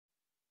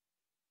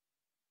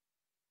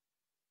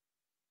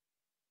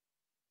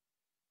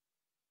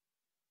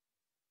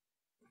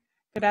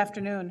Good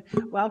afternoon.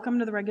 Welcome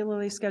to the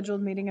regularly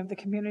scheduled meeting of the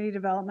Community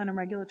Development and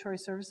Regulatory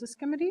Services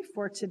Committee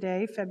for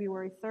today,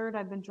 February 3rd.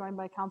 I've been joined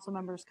by Council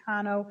Members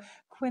Cano,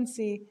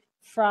 Quincy,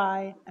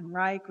 Fry, and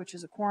Reich, which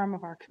is a quorum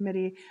of our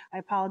committee. I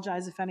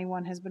apologize if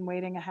anyone has been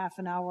waiting a half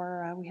an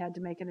hour. We had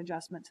to make an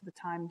adjustment to the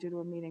time due to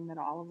a meeting that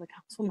all of the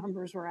council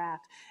members were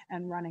at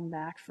and running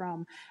back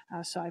from.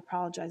 So I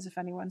apologize if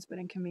anyone's been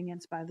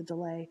inconvenienced by the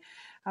delay.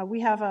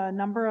 We have a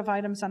number of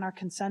items on our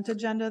consent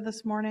agenda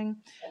this morning,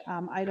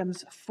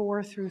 items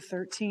 4 through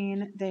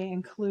 13. They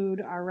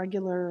include our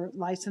regular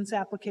license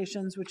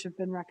applications, which have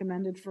been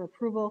recommended for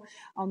approval.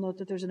 I'll note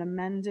that there's an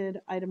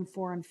amended item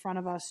 4 in front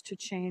of us to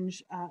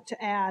change,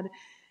 to add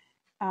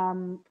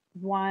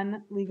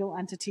one legal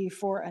entity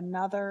for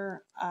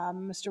another.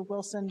 Mr.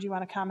 Wilson, do you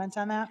want to comment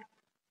on that?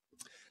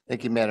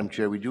 Thank you, Madam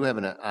Chair. We do have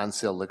an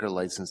on-sale liquor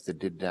license that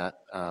did not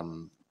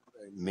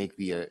make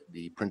the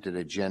printed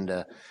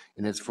agenda,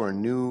 and it's for a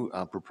new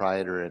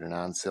proprietor at an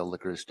on-sale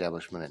liquor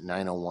establishment at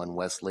 901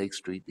 West Lake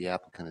Street. The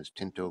applicant is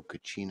Tinto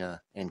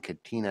Kachina and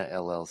Katina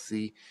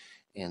LLC,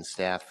 and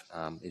staff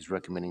is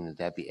recommending that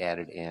that be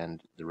added,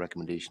 and the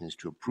recommendation is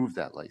to approve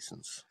that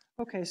license.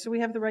 Okay, so we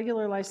have the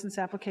regular license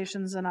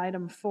applications in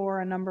item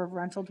 4, a number of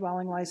rental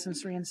dwelling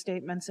license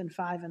reinstatements in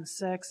 5 and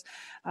 6,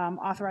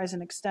 authorize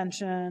an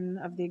extension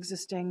of the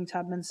existing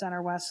Tubman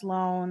Center West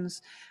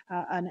loans,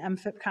 an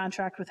MFIP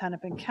contract with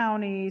Hennepin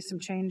County, some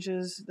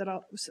changes that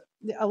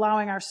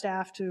allowing our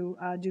staff to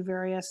do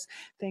various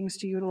things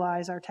to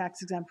utilize our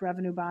tax-exempt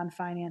revenue bond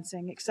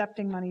financing,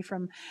 accepting money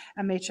from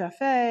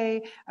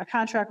MHFA, a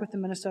contract with the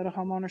Minnesota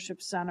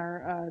Homeownership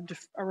Center,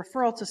 a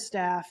referral to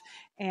staff,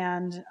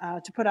 and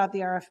to put out the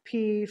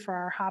RFP for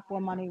our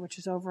HOPWA money, which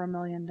is over $1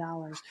 million.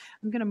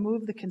 I'm going to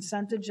move the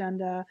consent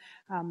agenda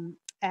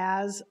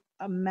as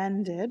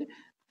amended.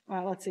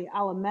 Let's see,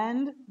 I'll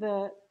amend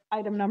the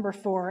item number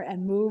 4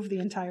 and move the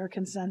entire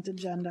consent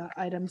agenda,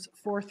 items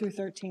 4 through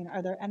 13.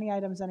 Are there any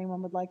items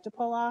anyone would like to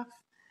pull off?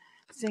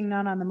 Seeing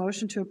none, on the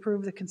motion to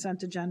approve the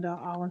consent agenda,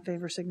 all in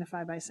favor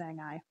signify by saying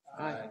aye.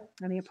 Aye.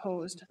 Any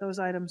opposed? Those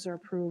items are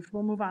approved.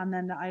 We'll move on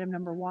then to item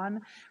number 1,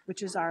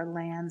 which is our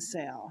land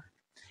sale.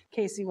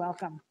 Casey,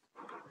 welcome.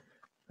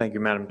 Thank you,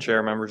 Madam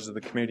Chair, members of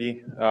the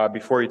committee.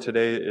 Before you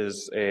today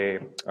is a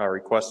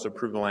request to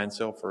approve the land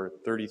sale for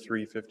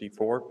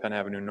 3354 Penn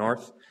Avenue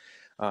North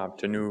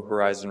to New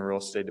Horizon Real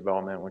Estate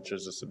Development, which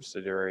is a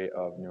subsidiary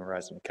of New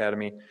Horizon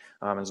Academy,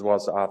 as well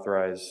as to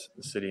authorize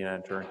the city to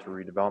enter into a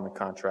redevelopment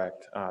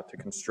contract to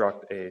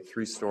construct a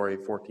 3-story,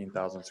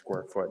 14,000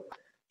 square foot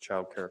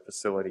child care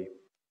facility.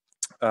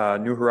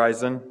 New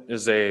Horizon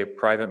is a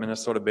private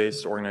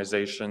Minnesota-based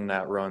organization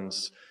that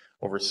runs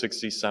over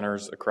 60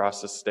 centers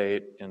across the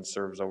state and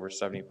serves over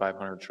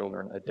 7,500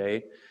 children a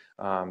day.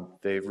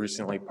 They've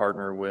recently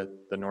partnered with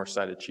the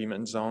Northside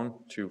Achievement Zone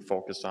to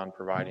focus on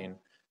providing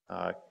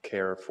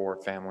care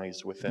for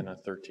families within a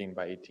 13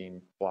 by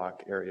 18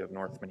 block area of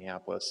North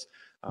Minneapolis.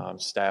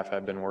 Staff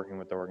have been working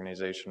with the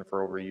organization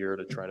for over a year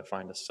to try to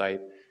find a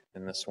site,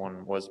 and this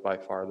one was by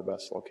far the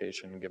best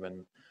location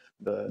given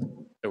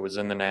it was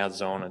in the NAS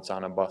zone, it's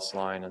on a bus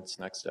line, it's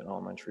next to an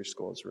elementary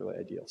school. It's really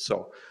ideal.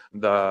 So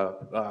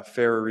the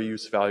fair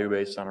reuse value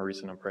based on a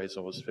recent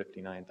appraisal was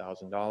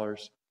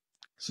 $59,000.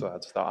 So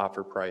that's the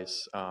offer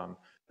price.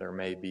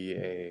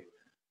 The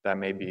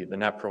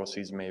net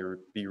proceeds may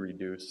be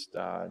reduced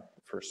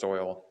for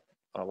soil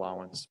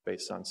allowance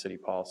based on city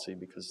policy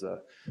because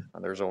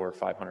there's over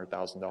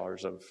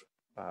 $500,000 of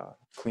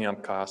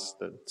cleanup costs.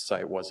 The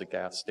site was a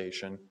gas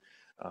station.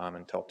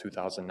 Until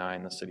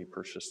 2009, the city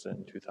purchased it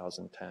in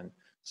 2010.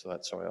 So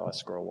that soil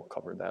escrow will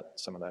cover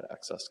some of that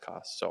excess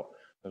cost. So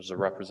there's a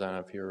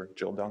representative here,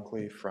 Jill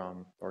Dunkley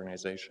from the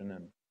organization,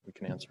 and we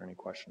can answer any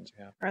questions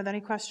you have. Are there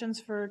any questions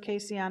for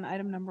Casey on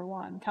item number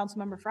 1?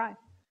 Councilmember Fry.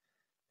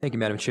 Thank you,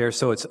 Madam Chair.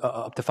 So it's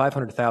up to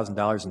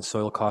 $500,000 in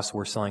soil costs.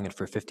 We're selling it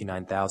for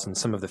 $59,000.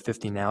 Some of the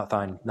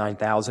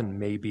 $59,000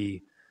 may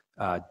be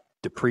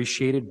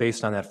depreciated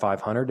based on that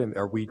 $500,000.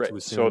 Are we to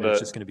assume that it's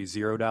just going to be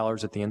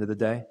 $0 at the end of the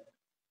day?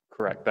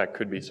 Correct, that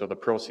could be. So the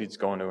proceeds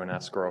go into an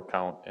escrow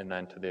account, and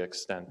then to the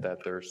extent that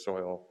there's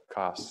soil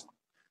costs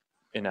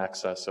in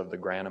excess of the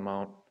grant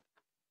amount,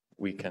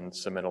 we can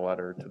submit a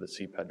letter to the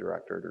CPED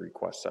director to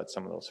request that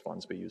some of those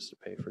funds be used to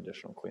pay for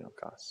additional cleanup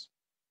costs.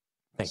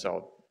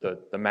 So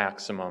the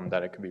maximum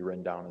that it could be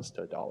written down is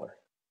to $1.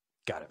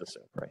 Got it. The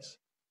sale price.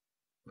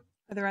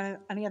 Are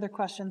there any other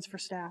questions for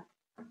staff?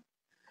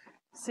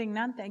 Seeing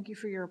none, thank you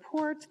for your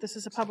report. This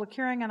is a public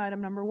hearing on item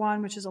number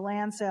 1, which is a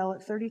land sale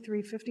at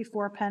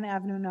 3354 Penn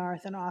Avenue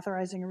North and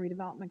authorizing a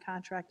redevelopment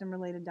contract and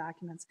related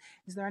documents.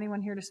 Is there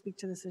anyone here to speak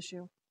to this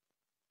issue?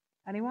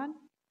 Anyone?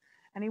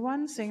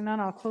 Anyone? Seeing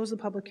none, I'll close the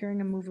public hearing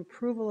and move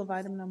approval of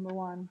item number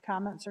 1.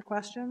 Comments or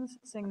questions?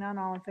 Seeing none,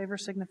 all in favor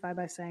signify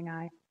by saying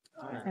aye.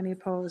 Aye. Any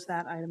opposed?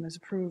 That item is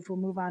approved. We'll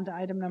move on to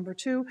item number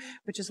 2,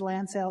 which is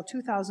land sale at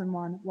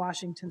 2001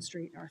 Washington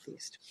Street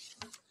Northeast.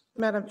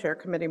 Madam Chair,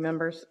 committee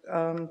members,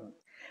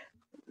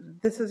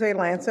 This is a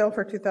land sale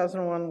for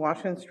 2001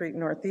 Washington Street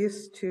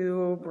Northeast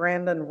to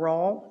Brandon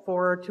Rawl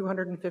for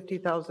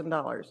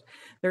 $250,000.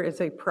 There is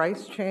a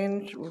price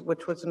change,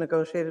 which was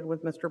negotiated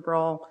with Mr.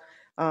 Brawl.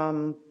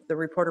 The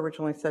report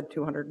originally said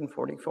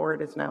 244.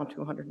 It is now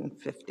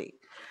 250.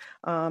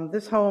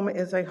 This home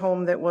is a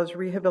home that was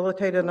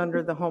rehabilitated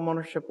under the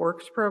Homeownership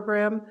Works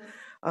program.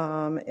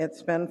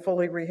 It's been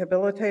fully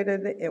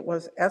rehabilitated. It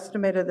was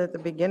estimated at the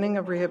beginning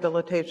of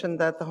rehabilitation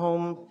that the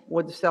home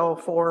would sell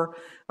for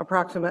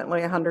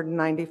approximately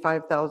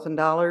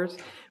 $195,000,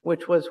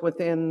 which was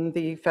within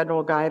the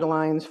federal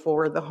guidelines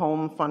for the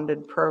home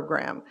funded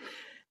program.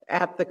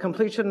 At the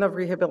completion of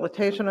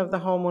rehabilitation of the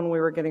home, when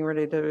we were getting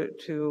ready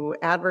to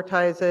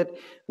advertise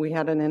it, we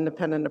had an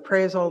independent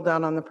appraisal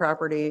done on the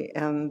property,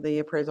 and the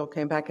appraisal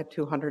came back at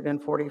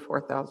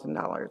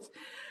 $244,000.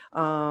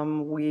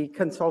 We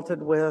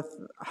consulted with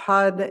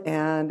HUD,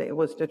 and it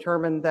was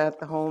determined that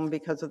the home,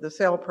 because of the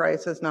sale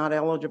price, is not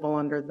eligible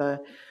under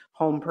the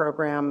home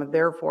program.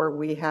 Therefore,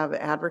 we have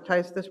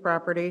advertised this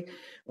property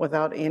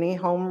without any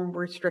home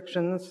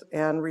restrictions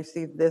and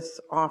received this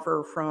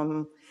offer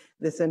from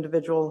this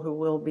individual who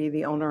will be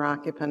the owner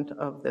occupant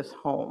of this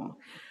home.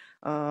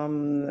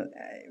 The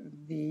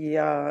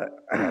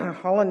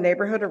Holland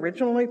neighborhood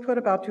originally put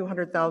about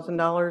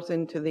 $200,000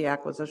 into the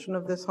acquisition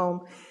of this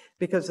home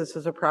because this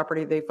is a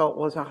property they felt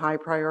was a high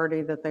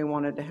priority that they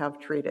wanted to have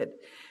treated.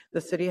 The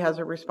city has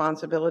a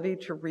responsibility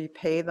to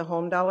repay the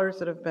home dollars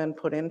that have been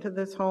put into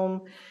this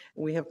home.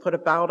 We have put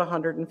about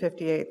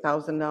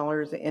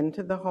 $158,000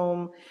 into the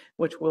home,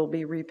 which will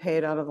be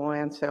repaid out of the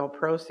land sale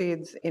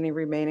proceeds. Any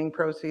remaining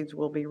proceeds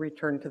will be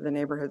returned to the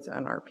neighborhood's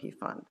NRP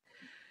fund.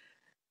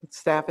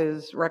 Staff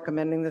is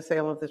recommending the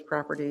sale of this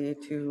property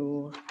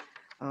to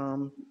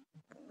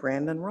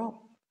Brandon Rawl.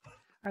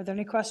 Are there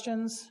any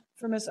questions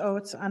for Ms.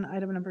 Oates on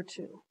item number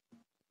 2?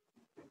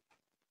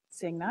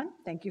 Seeing none,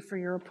 thank you for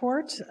your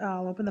report.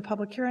 I'll open the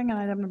public hearing on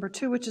item number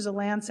 2, which is a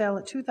land sale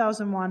at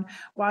 2001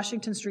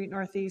 Washington Street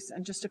Northeast,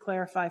 and just to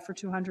clarify, for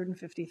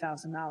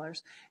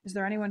 $250,000. Is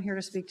there anyone here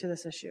to speak to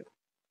this issue?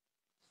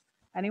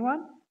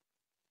 Anyone?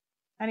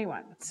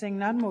 Anyone? Seeing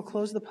none, we'll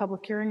close the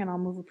public hearing, and I'll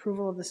move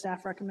approval of the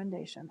staff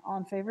recommendation. All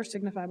in favor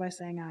signify by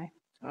saying aye.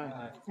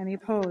 Aye. Any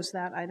opposed?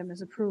 That item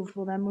is approved.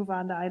 We'll then move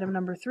on to item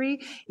number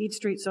 3, Eat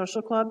Street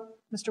Social Club.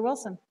 Mr.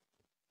 Wilson.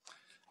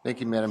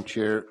 Thank you, Madam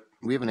Chair.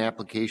 We have an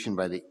application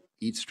by the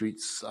Eat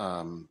Streets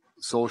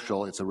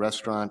Social. It's a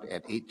restaurant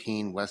at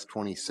 18 West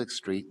 26th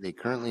Street. They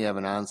currently have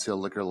an on-sale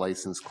liquor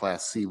license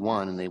Class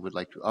C1, and they would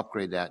like to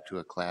upgrade that to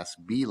a Class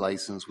B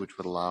license, which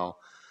would allow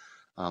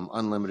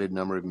unlimited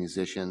number of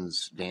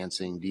musicians,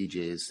 dancing,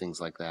 DJs, things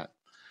like that.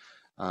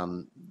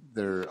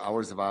 Their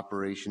hours of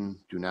operation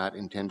do not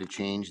intend to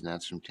change, and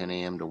that's from 10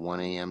 a.m. to 1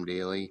 a.m.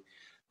 daily.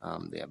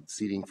 They have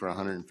seating for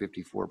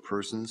 154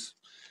 persons.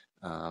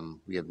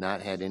 We have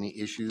not had any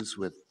issues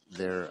with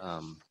their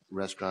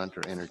restaurant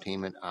or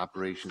entertainment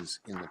operations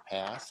in the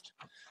past.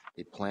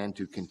 They plan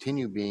to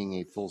continue being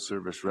a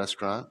full-service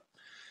restaurant.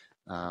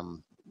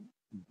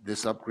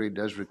 This upgrade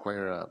does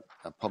require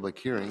a public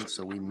hearing,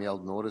 so we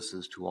mailed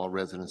notices to all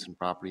residents and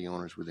property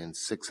owners within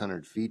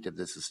 600 feet of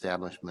this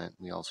establishment.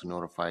 We also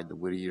notified the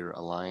Whittier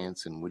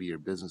Alliance and Whittier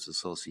Business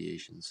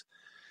Associations.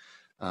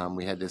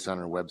 We had this on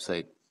our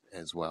website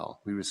as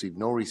well. We received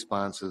no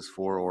responses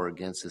for or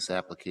against this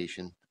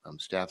application.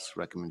 Staff's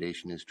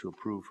recommendation is to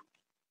approve.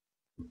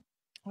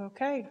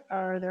 Okay,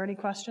 are there any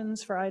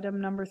questions for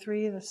item number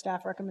 3, the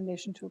staff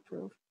recommendation to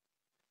approve?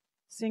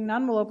 Seeing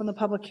none, we'll open the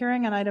public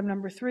hearing on item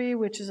number 3,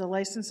 which is a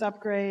license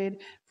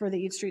upgrade for the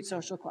Eat Street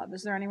Social Club.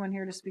 Is there anyone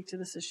here to speak to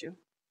this issue?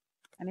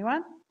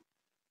 Anyone?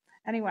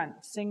 Anyone?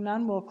 Seeing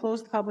none, we'll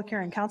close the public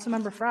hearing.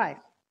 Councilmember Frye.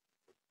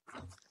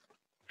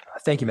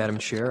 Thank you, Madam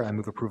Chair. I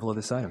move approval of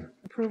this item.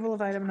 Approval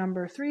of item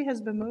number 3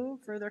 has been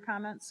moved. Further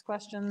comments,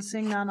 questions?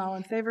 Seeing none, all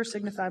in favor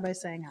signify by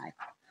saying aye.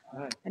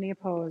 Aye. Any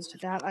opposed?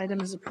 That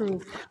item is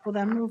approved. We'll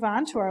then move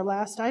on to our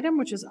last item,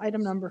 which is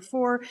item number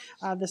 4.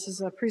 This is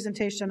a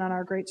presentation on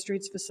our Great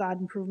Streets Facade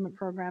Improvement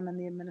Program and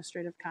the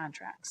administrative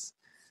contracts.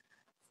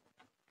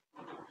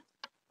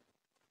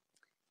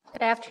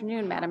 Good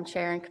afternoon, Madam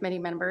Chair and committee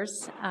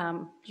members.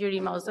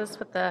 Judy Moses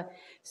with the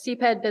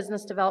CPED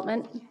Business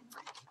Development.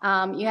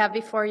 You have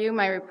before you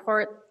my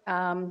report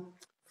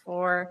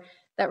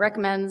that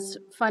recommends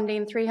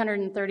funding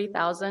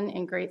 $330,000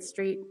 in Great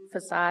Street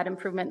Facade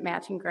Improvement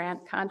Matching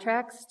Grant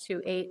contracts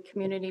to 8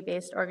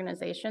 community-based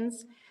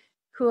organizations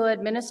who will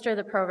administer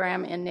the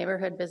program in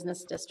neighborhood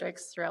business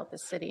districts throughout the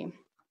city.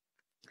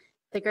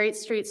 The Great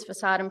Streets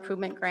Facade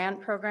Improvement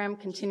Grant Program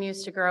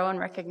continues to grow in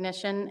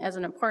recognition as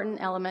an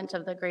important element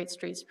of the Great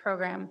Streets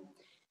program.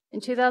 In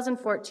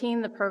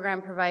 2014, the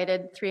program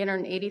provided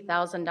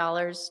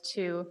 $380,000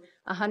 to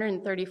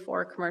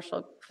 134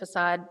 commercial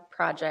facade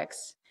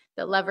projects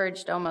that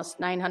leveraged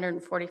almost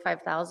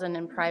 $945,000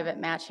 in private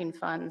matching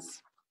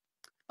funds.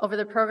 Over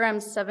the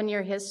program's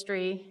 7-year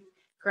history,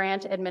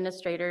 grant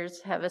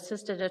administrators have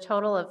assisted a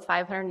total of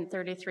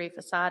 533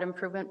 facade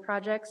improvement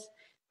projects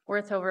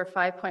worth over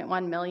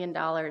 $5.1 million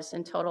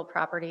in total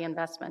property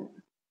investment.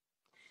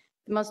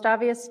 The most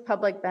obvious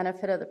public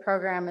benefit of the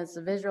program is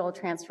the visual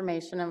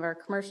transformation of our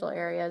commercial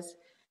areas,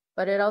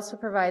 but it also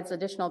provides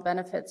additional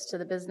benefits to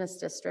the business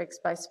districts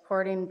by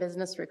supporting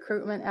business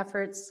recruitment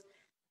efforts,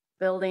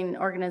 building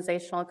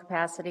organizational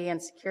capacity,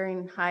 and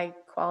securing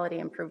high-quality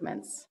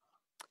improvements.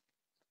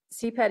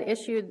 CPED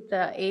issued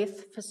the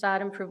 8th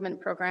Facade Improvement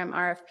Program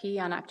RFP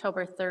on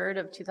October 3rd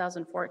of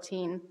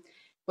 2014,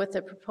 with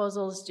the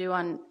proposals due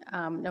on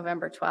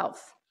November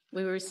 12th.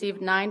 We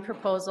received 9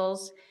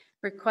 proposals,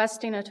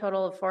 requesting a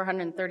total of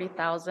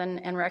 $430,000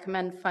 and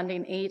recommend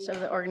funding 8 of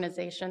the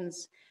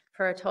organizations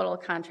for a total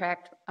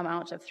contract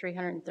amount of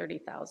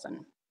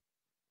 $330,000.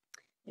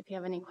 If you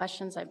have any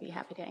questions, I'd be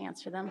happy to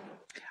answer them.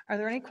 Are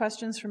there any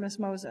questions for Ms.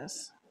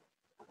 Moses?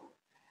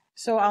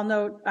 So I'll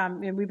note,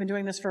 we've been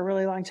doing this for a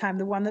really long time.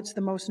 The one that's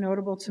the most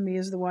notable to me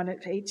is the one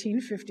at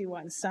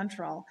 1851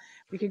 Central.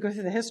 We could go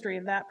through the history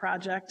of that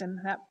project and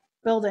that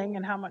building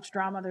and how much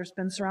drama there's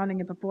been surrounding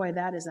it, but boy,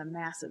 that is a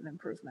massive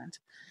improvement.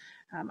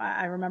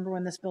 I remember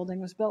when this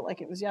building was built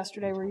like it was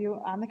yesterday. Were you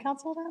on the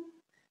council then?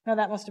 No,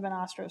 that must have been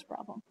Ostro's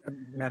problem.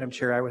 Madam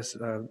Chair, I was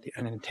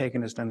an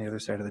antagonist on the other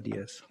side of the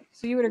dais.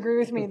 So you would agree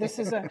with me. This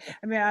is I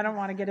don't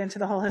want to get into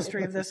the whole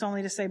history of this,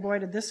 only to say, boy,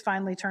 did this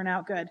finally turn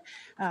out good.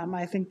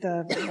 I think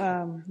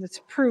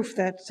it's proof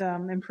that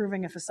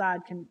improving a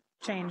facade can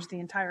change the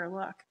entire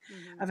look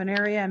of an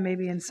area and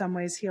maybe in some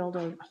ways heal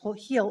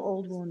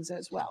old wounds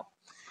as well.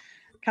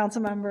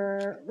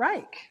 Councilmember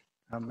Reich.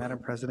 Madam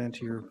President,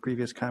 to your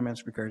previous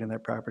comments regarding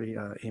that property,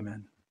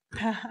 amen.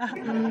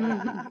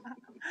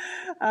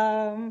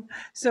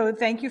 So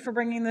thank you for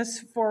bringing this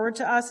forward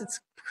to us. It's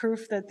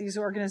proof that these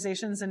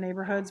organizations and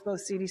neighborhoods,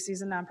 both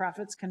CDCs and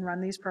nonprofits, can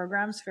run these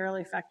programs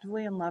fairly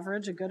effectively and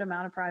leverage a good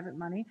amount of private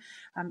money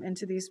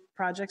into these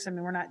projects. I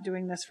mean, we're not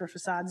doing this for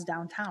facades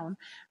downtown.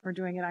 We're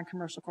doing it on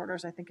commercial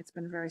corridors. I think it's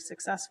been very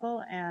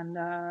successful, and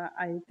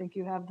I think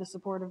you have the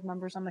support of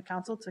members on the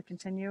council to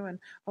continue and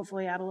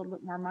hopefully add a little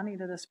bit more money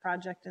to this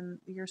project in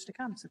the years to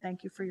come. So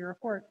thank you for your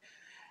report.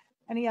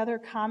 Any other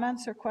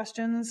comments or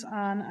questions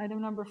on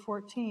item number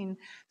 14?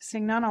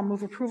 Seeing none, I'll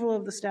move approval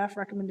of the staff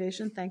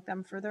recommendation. Thank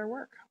them for their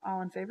work.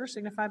 All in favor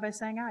signify by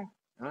saying aye.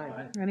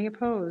 Aye. Any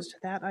opposed?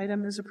 That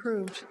item is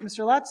approved.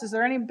 Mr. Lutz, is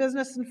there any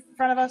business in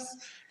front of us?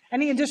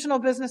 Any additional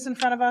business in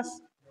front of us?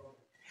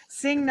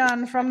 Seeing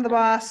none from the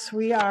boss,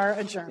 we are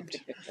adjourned.